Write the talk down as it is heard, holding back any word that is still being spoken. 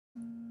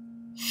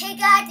Hey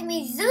guys, it's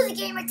me Zuzi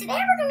Gamer. Today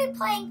we're gonna be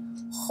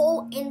playing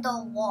Hole in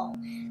the Wall.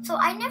 So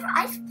I've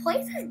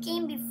played this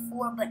game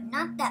before, but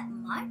not that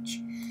much.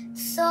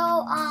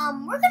 So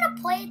we're gonna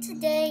play it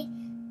today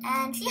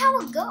and see how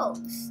it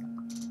goes.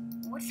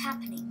 What's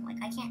happening?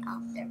 Like I can't.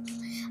 Oh, there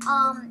we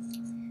go.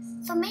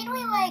 So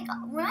mainly like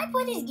when I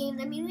play these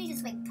games, I mainly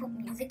just like put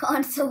music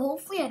on. So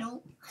hopefully I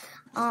don't.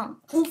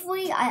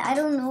 Hopefully I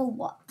don't know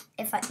what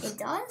if it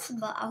does,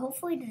 but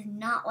hopefully it does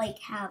not like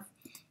have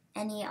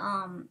any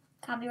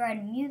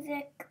copyrighted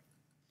music,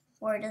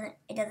 or it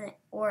doesn't,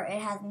 or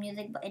it has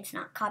music but it's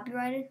not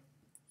copyrighted.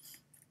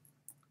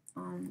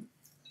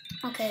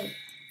 Okay,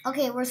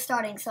 we're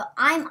starting. So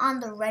I'm on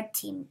the red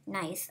team.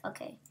 Nice.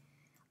 Okay,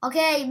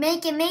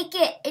 make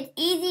it. It's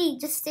easy.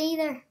 Just stay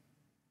there.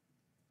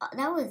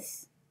 That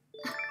was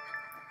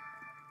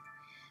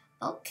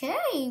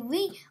okay.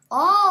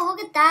 Look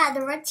at that.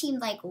 The red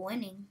team's like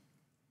winning.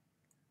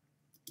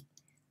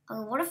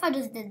 Oh, what if I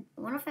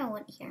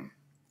went here?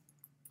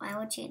 I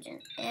would change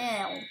it.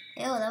 Ew,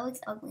 that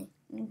looks ugly.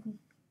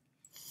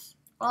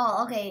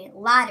 Oh, okay.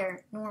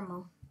 Ladder,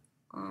 normal.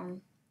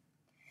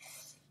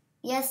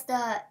 Yes, So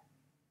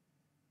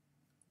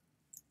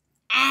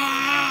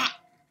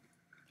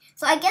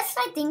I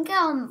think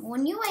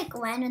when you like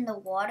land in the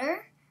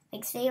water,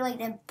 like say like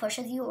that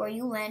pushes you, or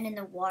you land in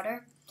the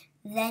water,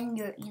 then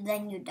you're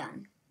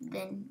done.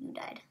 Then you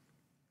died.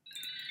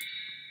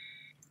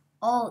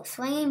 Oh,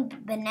 swinging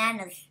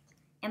bananas,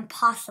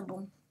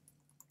 impossible.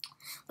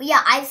 But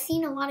yeah, I've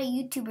seen a lot of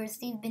YouTubers,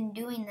 they've been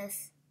doing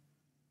this.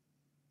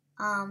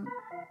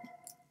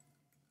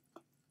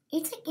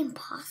 It's like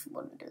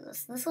impossible to do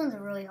this. This one's a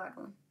really hard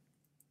one.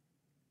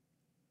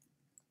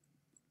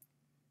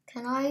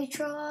 Can I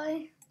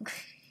try?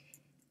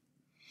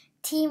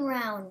 Team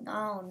round.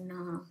 Oh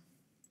no.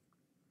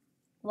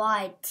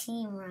 Why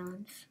team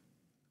rounds?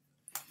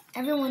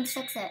 Everyone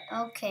sucks at.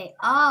 Okay.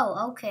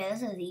 Oh, okay.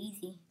 This is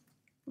easy.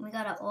 We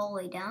got it all the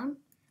way down.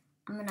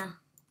 I'm gonna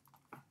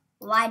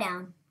lie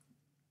down.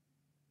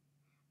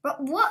 But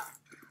what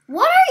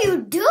are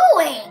you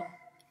doing?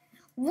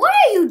 What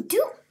are you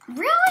doing?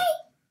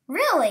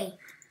 Really?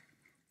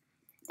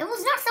 It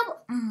was not so.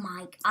 Oh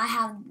my! I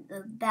have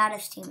the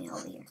baddest teammate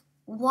over here.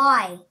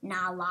 Why,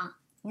 Nalia?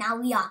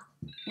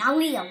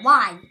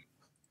 Why?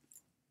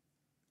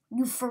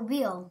 You for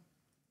real?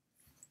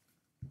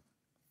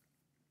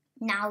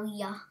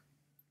 Nalia.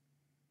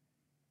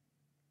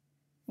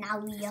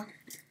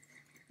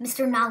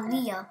 Mr.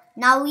 Nalia.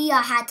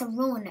 Nalia had to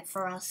ruin it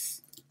for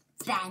us.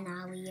 Bad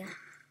Nalia.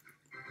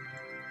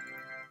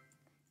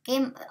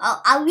 Game.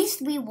 At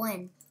least we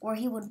win, or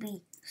he would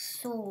be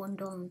so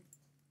undone.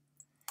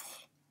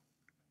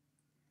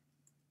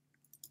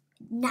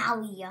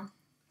 Nalia.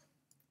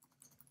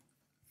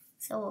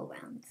 Solo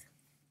rounds.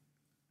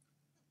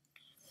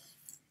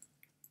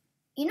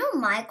 You know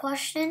my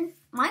question?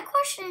 My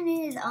question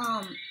is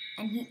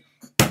and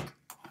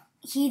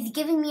he's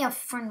giving me a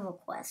friend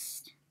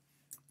request.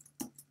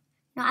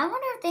 Now I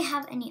wonder if they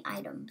have any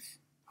items.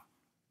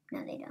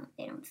 No, they don't.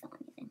 They don't sell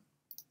anything.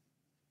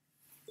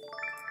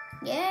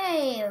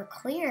 Yay,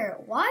 clear.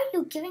 Why are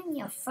you giving me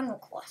a friend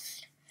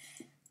request?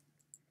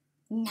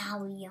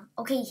 Nalia.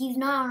 Okay, he's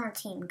not on our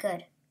team.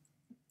 Good.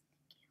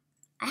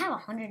 I have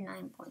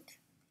 109 points.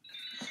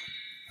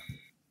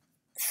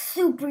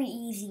 Super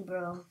easy,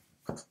 bro.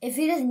 If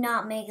he does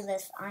not make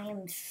this, I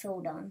am so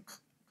done.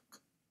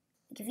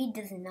 If he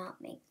does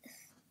not make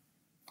this.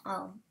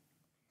 Oh,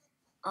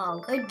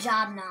 good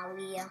job,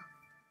 Nalia.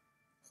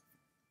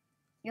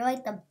 You're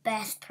like the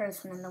best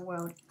person in the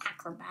world.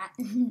 Acrobat.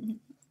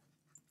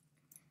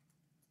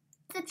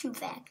 It's a true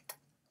fact.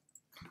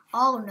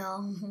 Oh,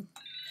 no.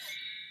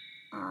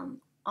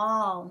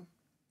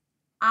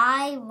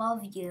 I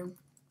love you.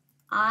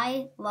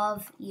 I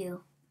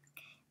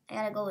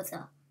gotta go with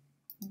a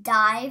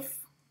dive.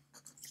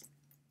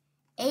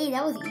 Hey,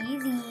 that was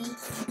easy.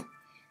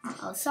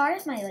 Oh, sorry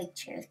if my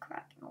chair's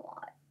cracking a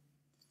lot.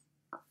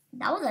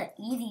 That was an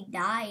easy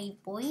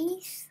dive,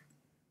 boys.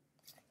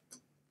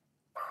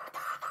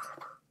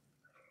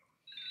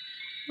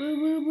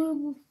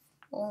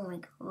 Oh my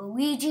god,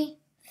 Luigi.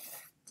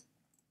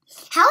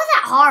 How is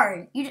that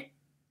hard?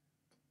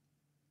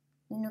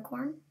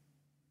 Unicorn?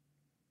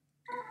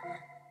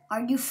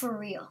 Are you for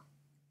real?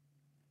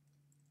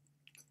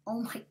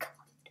 Oh my god.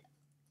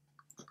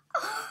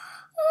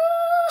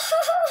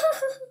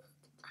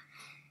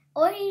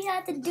 All you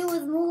have to do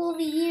is move over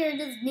here and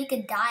just make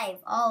a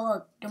dive. Oh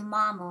look, the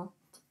mama.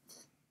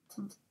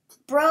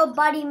 Bro,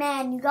 buddy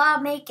man, you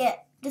gotta make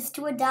it. Just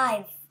do a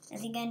dive.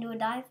 Is he gonna do a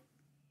dive?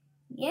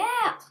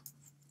 Yeah.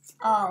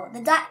 Oh,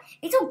 the dive.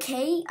 It's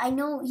okay. I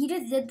know he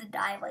just did the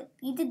dive.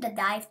 He did the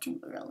dive too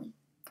early.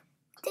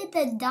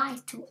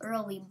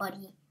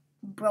 Buddy.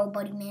 Bro,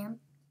 buddy man.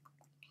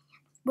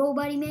 Bro,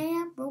 buddy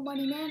man. Bro,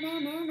 buddy man.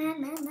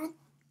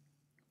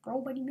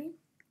 Bro, buddy man.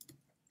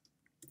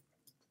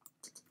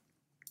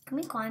 Can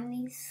we climb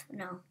these?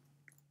 No.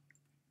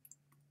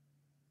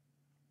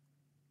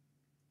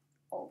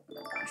 Oh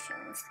my gosh,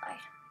 I'm gonna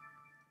slide.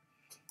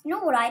 You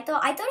know what I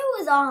thought? I thought it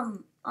was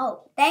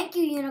Oh, thank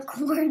you,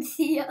 unicorn.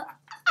 See ya.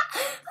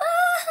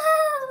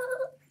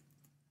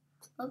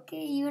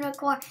 Okay,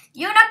 unicorn.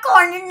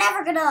 Unicorn, you're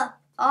never gonna.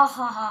 Oh,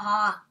 ha, ha,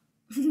 ha.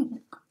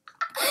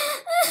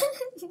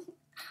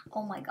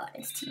 Oh my god,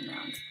 it's team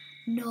rounds.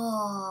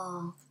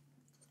 No.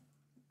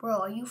 Bro,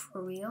 are you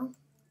for real?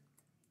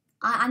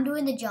 I'm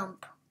doing the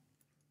jump.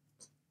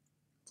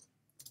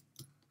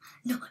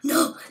 No,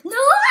 no, no!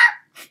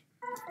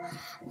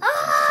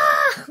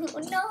 Ah!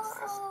 No!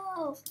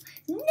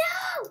 No!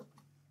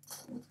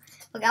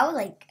 Okay, I was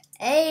like,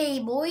 hey,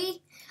 boy.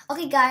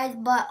 Okay, guys,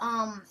 but,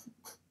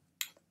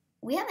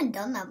 we haven't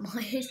done that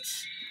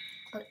much.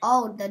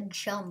 Oh, the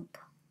jump.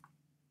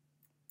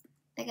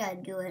 I gotta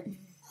do it.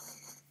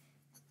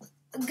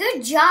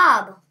 Good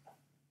job.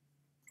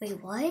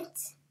 Wait, what?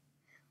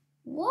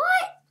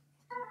 What?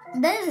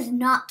 That does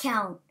not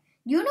count.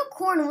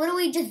 Unicorn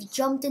literally just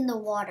jumped in the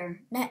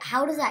water.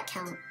 How does that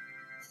count?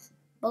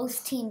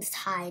 Both teams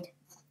tied.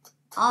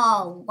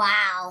 Oh,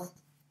 wow.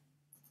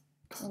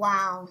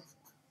 Wow.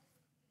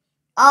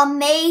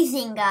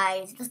 Amazing,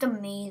 guys. Just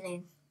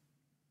amazing.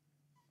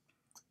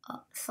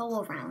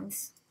 Solo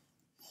rounds.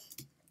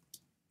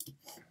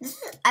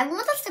 I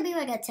want this to be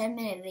like a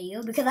 10-minute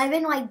video because I've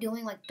been like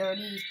doing like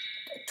 30,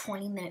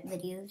 20-minute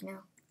videos now.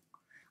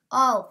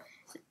 Oh,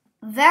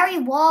 very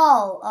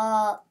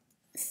wall.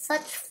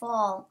 Such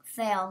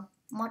fail.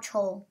 Much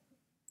hole.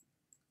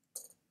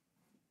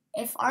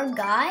 If our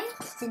guy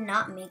did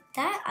not make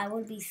that, I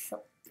would be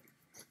so...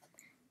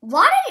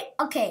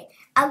 Okay,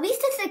 at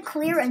least it said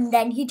clear and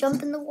then he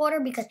jumped in the water,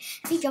 because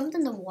if he jumped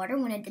in the water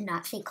when it did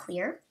not say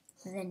clear,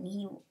 then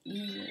he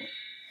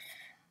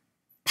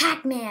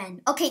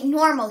Pac-Man. Okay,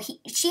 normal.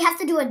 She has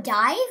to do a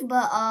dive,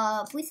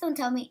 but please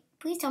tell me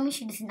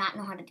she does not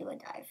know how to do a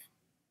dive.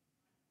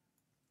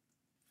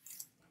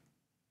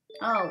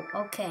 Oh,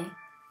 okay.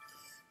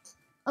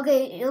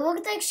 Okay, it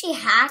looks like she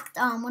hacked.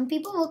 When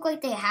people look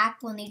like they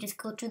hacked when they just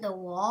go through the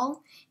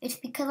wall, it's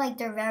because like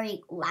they're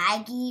very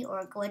laggy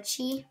or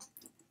glitchy.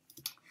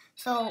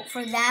 So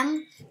for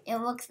them, it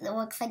looks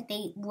like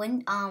they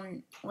went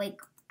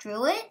like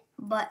through it,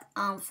 but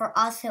for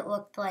us it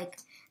looked like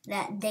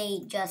that they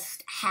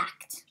just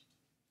hacked.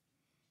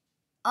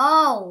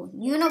 Oh,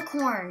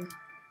 unicorn!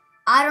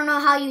 I don't know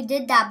how you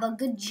did that, but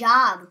good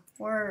job.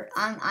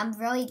 I'm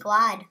really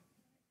glad.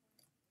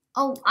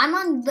 Oh, I'm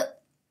on the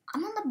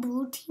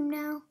blue team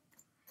now.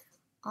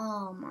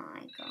 Oh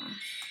my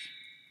gosh.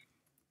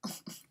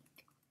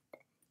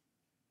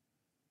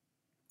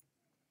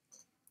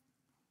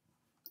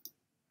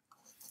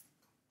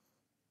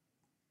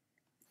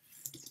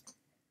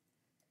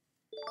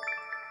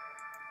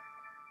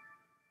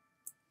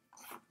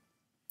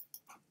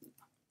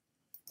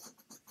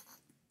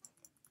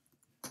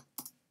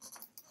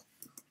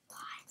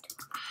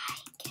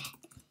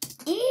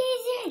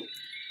 Easy.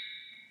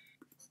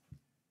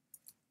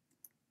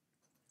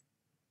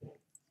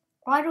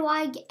 Why do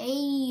I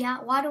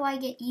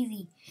get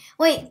easy?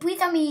 Wait, please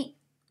tell me.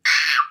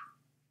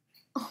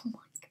 Oh my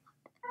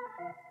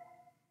god.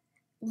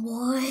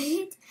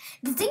 What?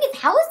 The thing is,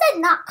 how is that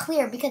not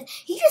clear? Because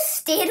he just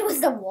stayed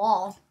with the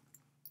wall.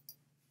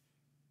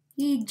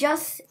 He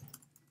just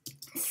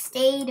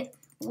stayed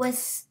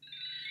with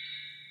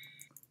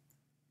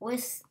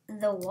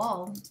the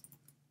wall.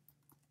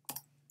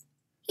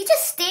 He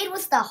just stayed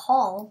with the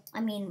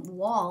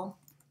wall.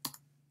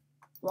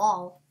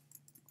 Wall.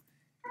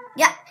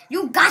 Yeah,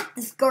 you got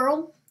this,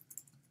 girl.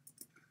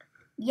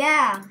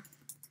 Yeah.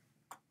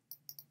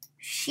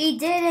 She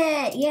did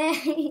it. Yeah.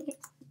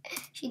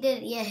 She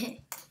did it. Yeah.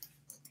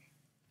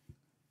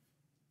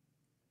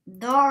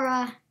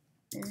 Dora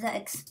the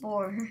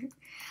Explorer.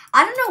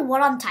 I don't know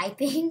what I'm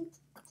typing.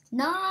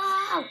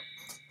 No.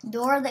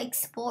 Dora the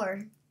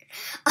Explorer.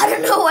 I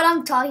don't know what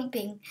I'm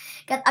typing.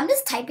 Guys, I'm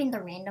just typing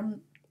the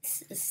random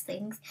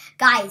things.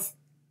 Guys,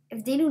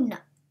 if they do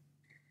not...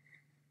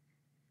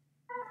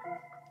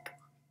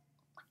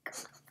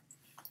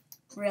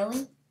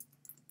 Really?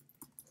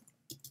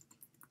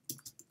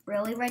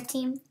 Really, red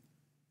team?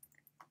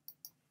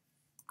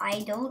 I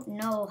don't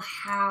know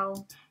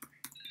how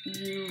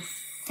you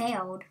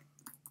failed.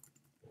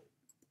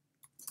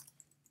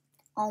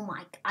 Oh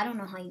my, I don't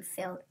know how you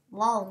failed.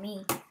 Lol,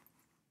 me.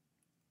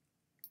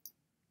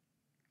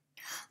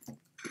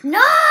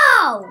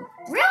 No!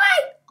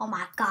 Really? Oh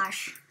my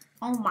gosh.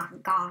 Oh my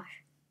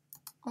gosh.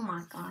 Oh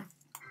my god.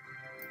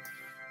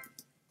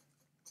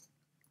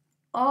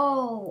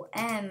 Oh,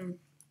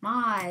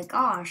 my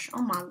gosh.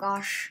 Oh my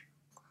gosh.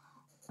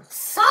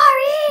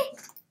 Sorry!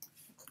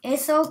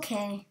 It's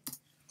okay.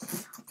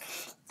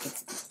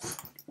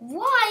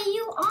 Why are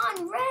you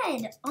on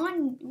red?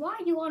 Why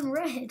are you on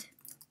red?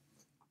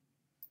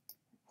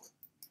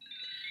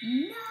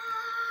 No!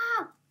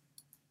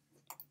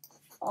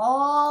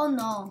 Oh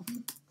no.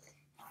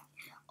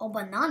 Oh,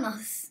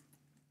 bananas.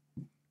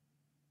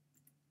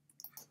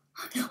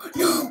 No,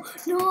 no,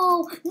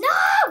 no, no,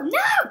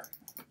 no!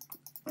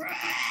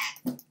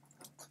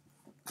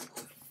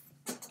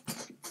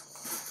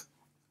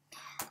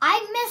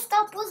 I messed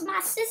up with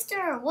my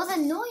sister. Was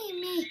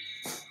annoying me.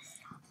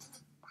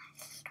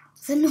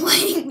 Was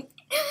annoying me.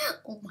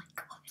 Oh my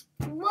god.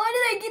 Why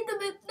did I get the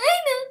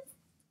banana?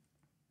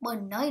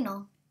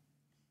 Banana.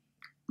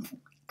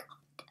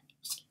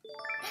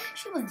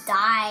 She was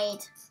died.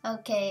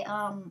 Okay,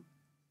 we're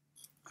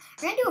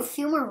gonna do a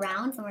few more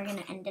rounds and we're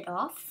gonna end it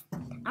off.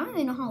 I don't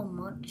even know how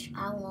long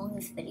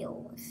this video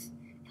was.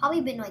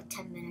 Probably been like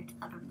 10 minutes.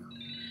 I don't know.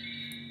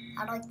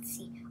 I'd like to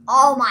see.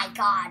 Oh my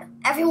god.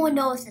 Everyone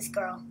knows this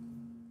girl.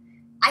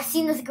 I've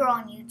seen this girl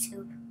on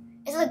YouTube.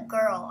 It's a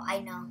girl, I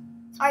know.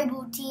 Sorry,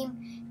 blue team.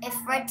 If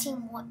red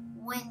team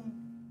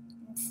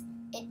wins,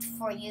 it's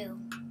for you.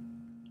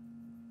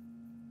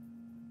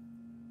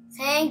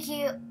 Thank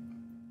you.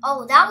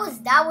 Oh, that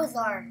was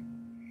our.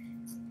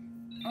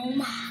 Oh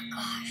my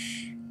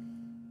gosh.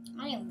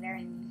 I am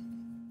very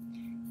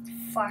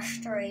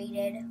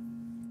frustrated.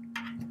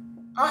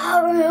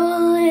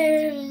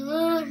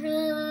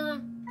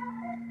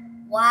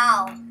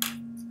 Wow.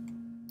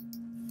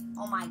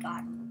 Oh my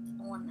god.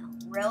 OML.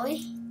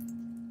 Really?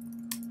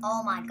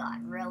 Oh my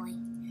god, really?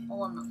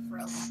 OML,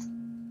 really?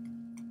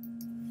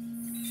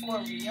 For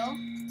real?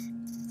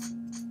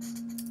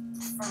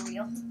 For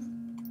real?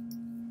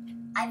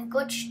 I've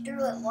glitched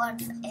through it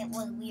once. It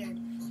was weird.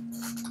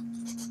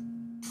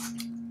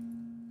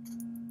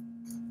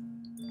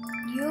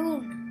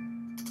 Yoon.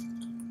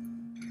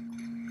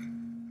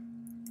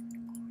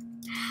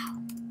 How?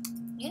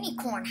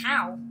 Unicorn,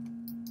 how?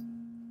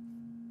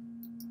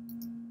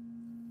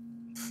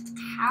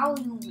 How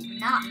you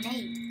not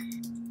make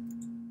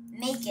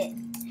it?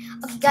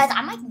 Okay, guys,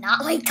 I might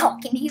not like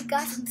talking to you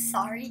guys. I'm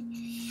sorry.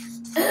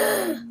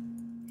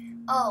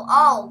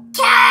 oh,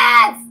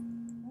 Kev!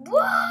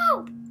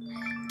 Woo!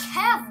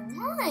 Kev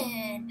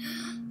won.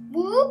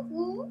 Woo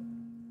woo!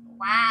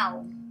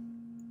 Wow.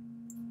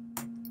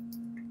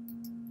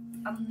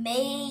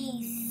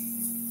 Amazing.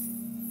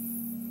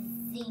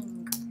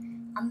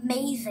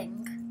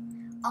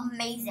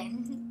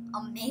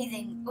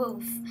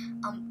 Oof.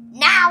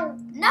 No!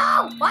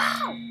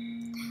 Wow!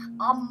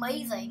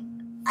 Amazing.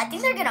 I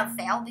think they're gonna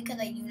fail because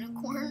a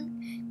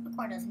unicorn.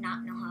 Unicorn does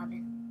not know how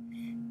to.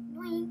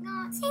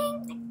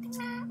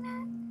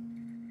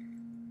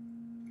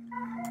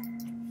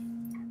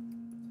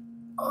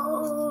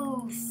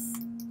 Oof.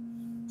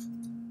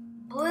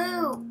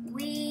 Blue,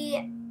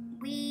 we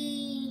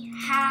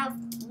have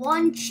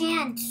one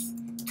chance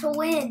to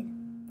win.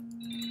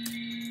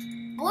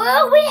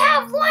 Blue, we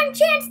have one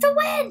chance to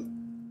win.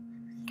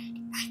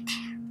 Right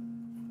there.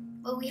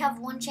 Blue, we have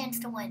one chance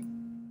to win.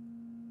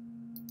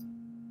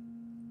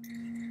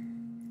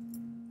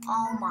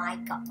 Oh my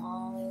god.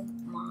 Oh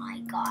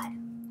my god.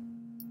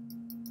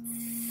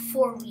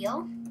 For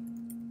real?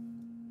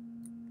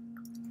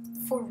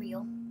 For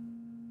real?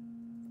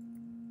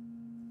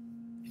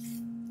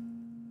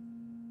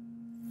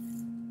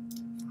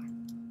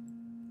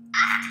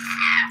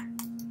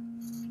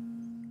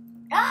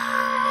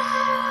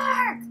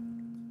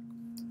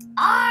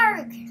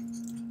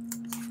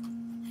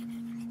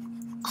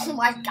 Oh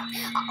my god.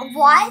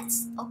 What?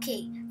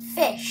 Okay.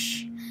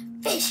 Fish.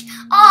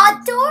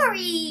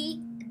 Dory.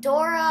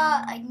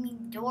 Dory.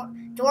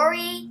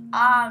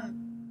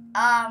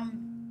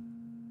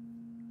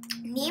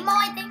 Nemo,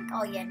 I think.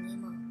 Oh yeah,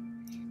 Nemo.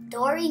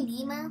 Dory,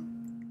 Nemo.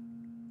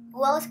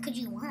 Who else could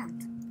you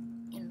want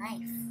in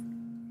life?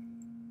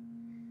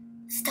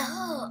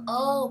 Stop.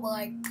 Oh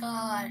my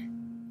god.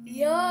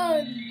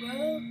 Yeah,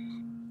 bro.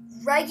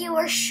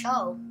 Regular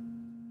show.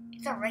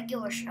 It's a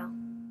regular show.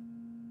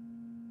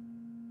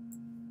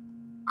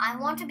 I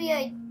want to be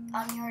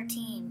on your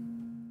team.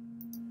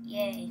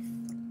 Yay.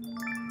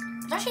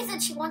 I thought she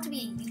said she wanted to be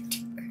a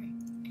YouTuber.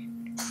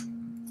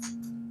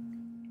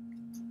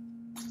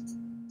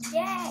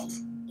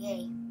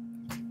 Yay.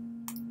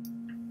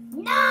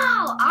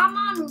 No, I'm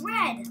on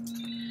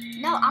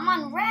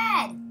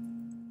red.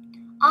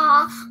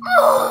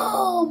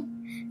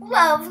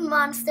 Love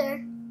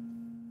monster.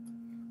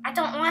 I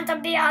don't want to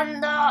be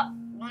on the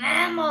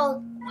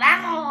Lamo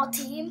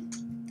team.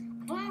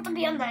 I don't want to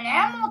be on the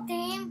Lamo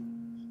team.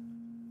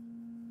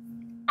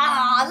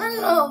 The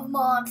love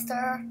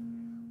monster.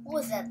 What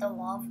was that, the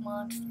love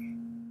monster?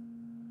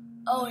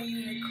 Oh, a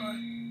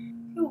unicorn.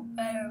 You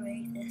better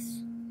make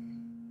this.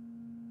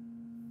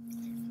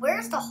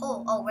 Where's the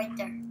hole? Oh, right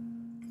there.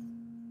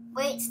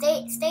 Wait,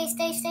 stay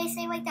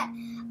like that.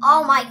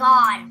 Oh my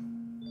god.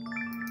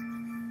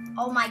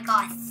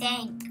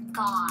 Thank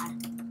God.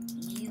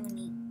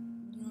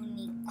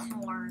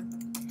 Unicorn.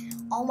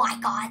 Oh my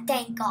god,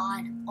 thank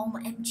God. Oh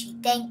my MG,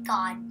 thank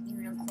God,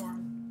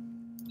 unicorn.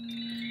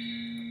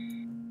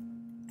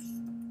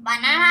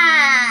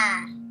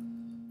 Banana.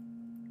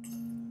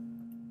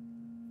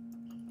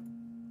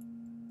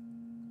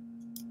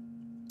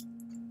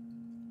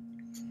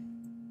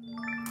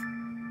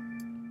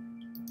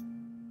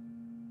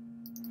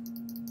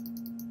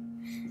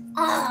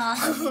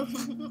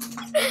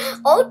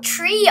 Oh,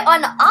 tree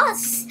on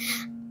us.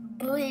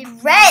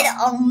 Red,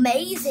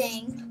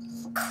 amazing.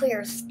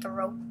 Clears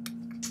throat.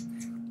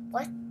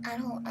 What? I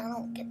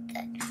don't get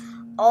that.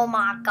 Oh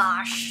my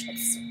gosh.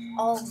 It's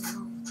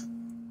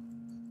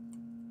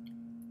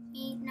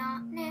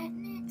no.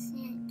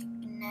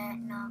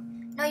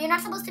 No, you're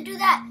not supposed to do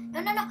that.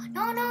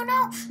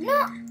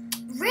 No.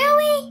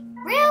 Really?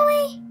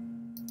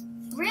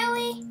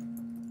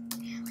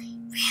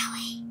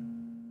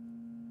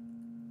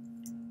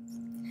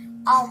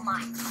 Oh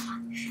my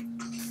gosh.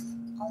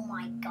 Oh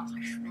my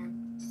gosh, man.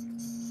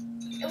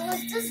 It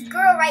was this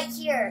girl right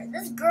here.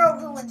 This girl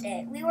ruined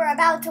it. We were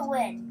about to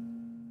win.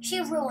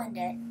 She ruined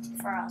it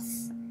for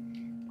us.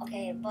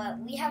 Okay, but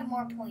we have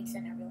more points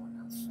than everyone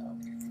else, so.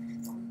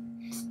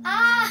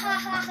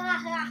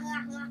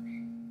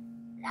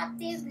 That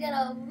thing's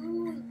gonna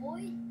lose,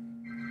 boy.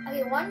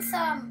 Okay,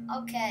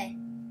 okay.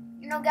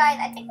 You know, guys,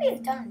 I think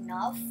we've done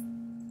enough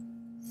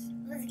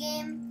for this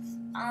game.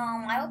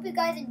 I hope you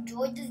guys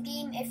enjoyed this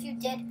game. If you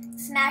did,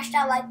 smash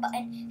that like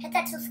button, hit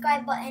that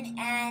subscribe button,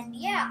 and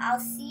yeah, I'll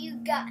see you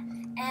guys.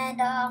 And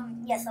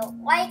yeah, so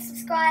like,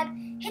 subscribe,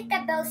 hit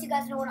that bell so you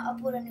guys know when I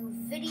upload a new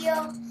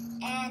video,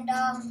 and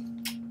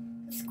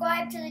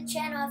subscribe to the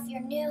channel if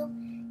you're new.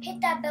 Hit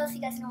that bell so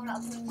you guys know when I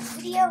upload a new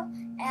video,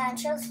 and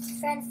share this with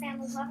friends,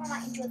 family, whoever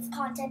might enjoy this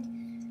content.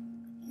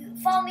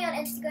 Follow me on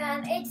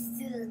Instagram. It's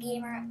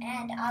ZooZooGamer,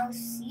 and I'll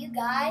see you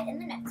guys in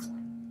the next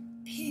one.